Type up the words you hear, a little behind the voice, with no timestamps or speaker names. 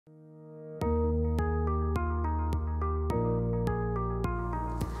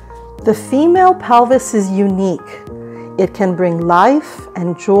The female pelvis is unique. It can bring life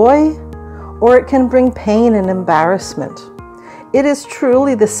and joy, or it can bring pain and embarrassment. It is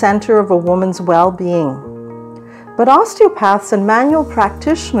truly the center of a woman's well-being. But osteopaths and manual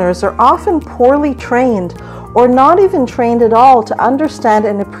practitioners are often poorly trained or not even trained at all to understand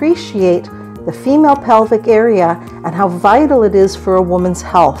and appreciate the female pelvic area and how vital it is for a woman's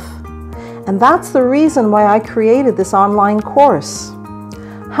health. And that's the reason why I created this online course.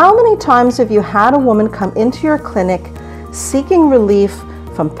 How many times have you had a woman come into your clinic seeking relief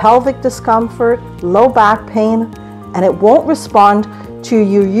from pelvic discomfort, low back pain, and it won't respond to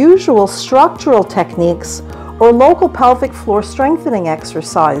your usual structural techniques or local pelvic floor strengthening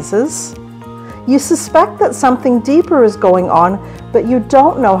exercises? You suspect that something deeper is going on, but you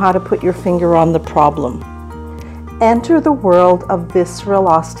don't know how to put your finger on the problem. Enter the world of visceral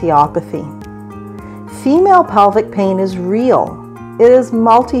osteopathy. Female pelvic pain is real. It is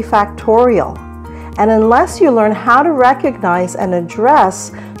multifactorial. And unless you learn how to recognize and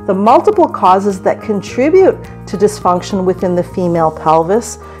address the multiple causes that contribute to dysfunction within the female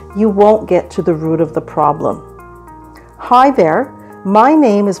pelvis, you won't get to the root of the problem. Hi there, my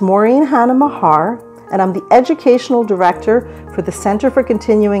name is Maureen Maher, and I'm the Educational Director for the Center for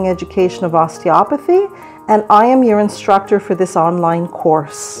Continuing Education of Osteopathy, and I am your instructor for this online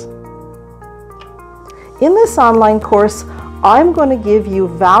course. In this online course, I'm going to give you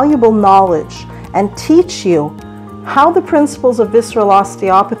valuable knowledge and teach you how the principles of visceral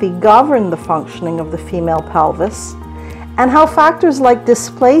osteopathy govern the functioning of the female pelvis, and how factors like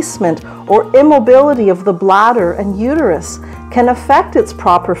displacement or immobility of the bladder and uterus can affect its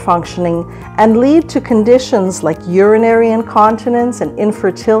proper functioning and lead to conditions like urinary incontinence and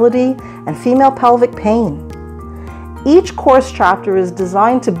infertility and female pelvic pain. Each course chapter is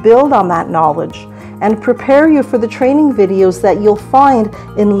designed to build on that knowledge and prepare you for the training videos that you'll find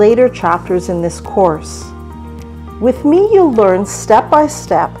in later chapters in this course. With me, you'll learn step by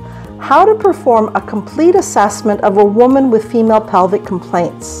step how to perform a complete assessment of a woman with female pelvic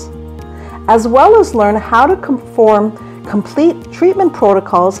complaints, as well as learn how to perform complete treatment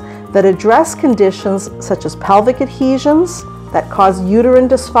protocols that address conditions such as pelvic adhesions that cause uterine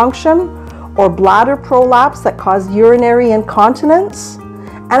dysfunction or bladder prolapse that cause urinary incontinence,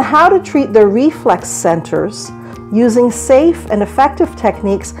 and how to treat their reflex centers using safe and effective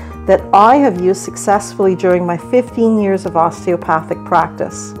techniques that I have used successfully during my 15 years of osteopathic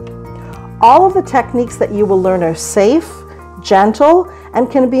practice. All of the techniques that you will learn are safe, gentle,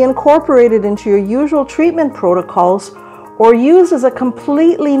 and can be incorporated into your usual treatment protocols or used as a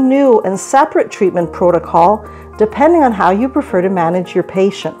completely new and separate treatment protocol, depending on how you prefer to manage your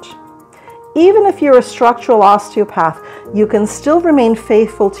patient. Even if you're a structural osteopath, you can still remain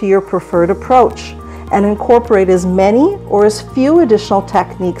faithful to your preferred approach and incorporate as many or as few additional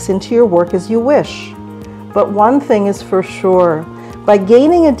techniques into your work as you wish. But one thing is for sure, by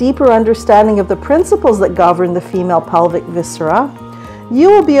gaining a deeper understanding of the principles that govern the female pelvic viscera, you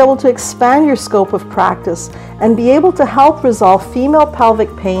will be able to expand your scope of practice and be able to help resolve female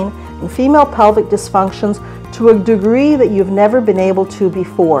pelvic pain and female pelvic dysfunctions to a degree that you've never been able to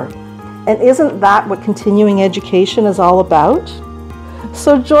before. And isn't that what continuing education is all about?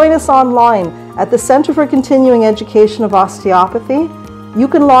 So join us online at the Center for Continuing Education of Osteopathy. You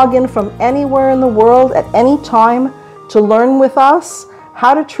can log in from anywhere in the world at any time to learn with us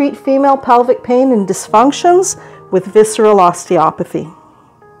how to treat female pelvic pain and dysfunctions with visceral osteopathy.